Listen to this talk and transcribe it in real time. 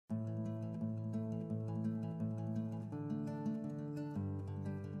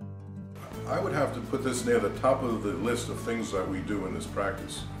I would have to put this near the top of the list of things that we do in this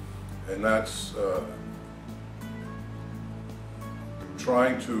practice, and that's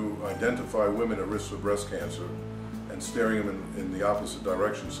trying to identify women at risk for breast cancer and steering them in the opposite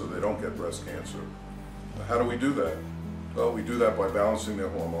direction so they don't get breast cancer. How do we do that? Well, we do that by balancing their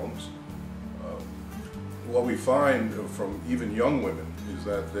hormones. What we find from even young women is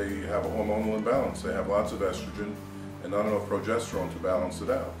that they have a hormonal imbalance. They have lots of estrogen and not enough progesterone to balance it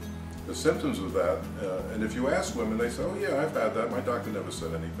out. The symptoms of that, and if you ask women, they say, oh yeah, I've had that, my doctor never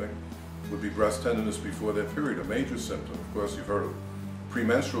said anything, would be breast tenderness before their period, a major symptom. Of course, you've heard of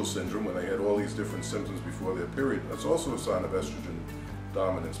premenstrual syndrome when they had all these different symptoms before their period. That's also a sign of estrogen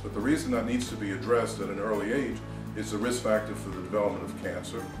dominance. But the reason that needs to be addressed at an early age is the risk factor for the development of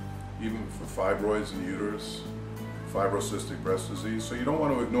cancer, even for fibroids in the uterus, fibrocystic breast disease. So you don't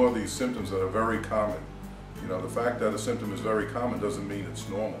want to ignore these symptoms that are very common. You know, the fact that a symptom is very common doesn't mean it's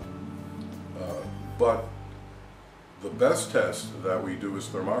normal. But the best test that we do is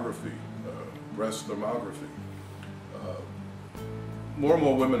thermography, breast thermography. More and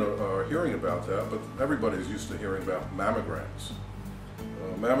more women are hearing about that, but everybody's used to hearing about mammograms.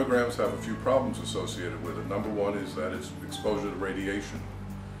 Mammograms have a few problems associated with it. Number one is that it's exposure to radiation.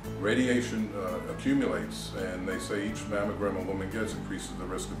 Radiation accumulates, and they say each mammogram a woman gets increases the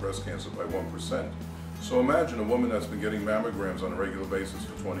risk of breast cancer by 1%. So imagine a woman that's been getting mammograms on a regular basis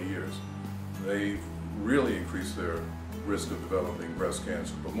for 20 years. They really increase their risk of developing breast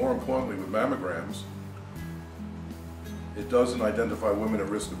cancer. But more importantly, with mammograms, it doesn't identify women at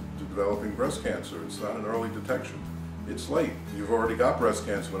risk of developing breast cancer. It's not an early detection. It's late. You've already got breast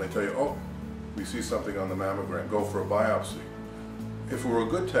cancer when they tell you, oh, we see something on the mammogram, go for a biopsy. If it were a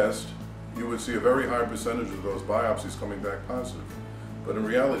good test, you would see a very high percentage of those biopsies coming back positive. But in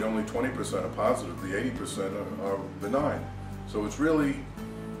reality, only 20% are positive. The 80% are benign. So it's really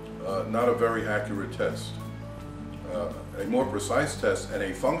not a very accurate test. A more precise test and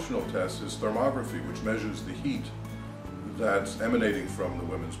a functional test is thermography, which measures the heat that's emanating from the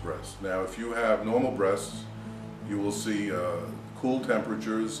women's breast. Now, if you have normal breasts, you will see cool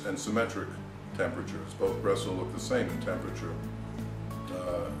temperatures and symmetric temperatures. Both breasts will look the same in temperature.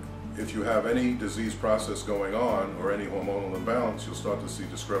 If you have any disease process going on or any hormonal imbalance, you'll start to see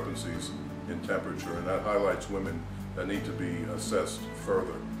discrepancies in temperature, and that highlights women that need to be assessed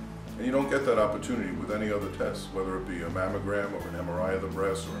further. And you don't get that opportunity with any other test, whether it be a mammogram or an MRI of the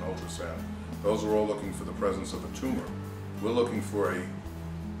breast or an ultrasound. Those are all looking for the presence of a tumor. We're looking for an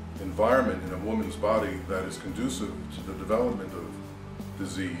environment in a woman's body that is conducive to the development of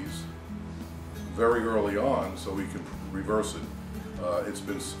disease very early on so we can reverse it. It's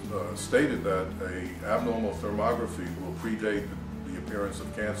been stated that an abnormal thermography will predate the appearance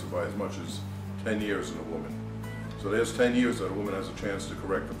of cancer by as much as 10 years in a woman. So there's 10 years that a woman has a chance to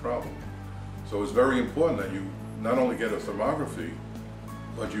correct the problem. So it's very important that you not only get a thermography,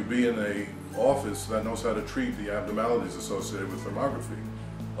 but you be in an office that knows how to treat the abnormalities associated with thermography.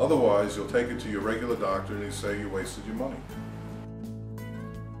 Otherwise, you'll take it to your regular doctor and he'll say you wasted your money.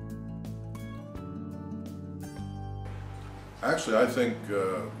 Actually, I think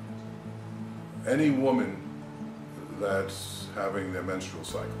any woman that's having their menstrual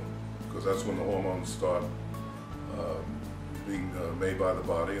cycle, because that's when the hormones start being made by the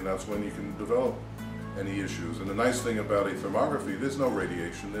body, and that's when you can develop any issues. And the nice thing about a thermography, there's no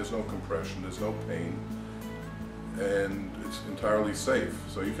radiation, there's no compression, there's no pain, and it's entirely safe.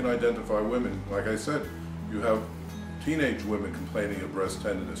 So you can identify women. Like I said, you have teenage women complaining of breast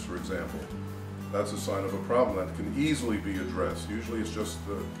tenderness, for example. That's a sign of a problem that can easily be addressed. Usually it's just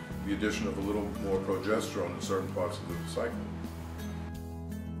the addition of a little more progesterone in certain parts of the cycle.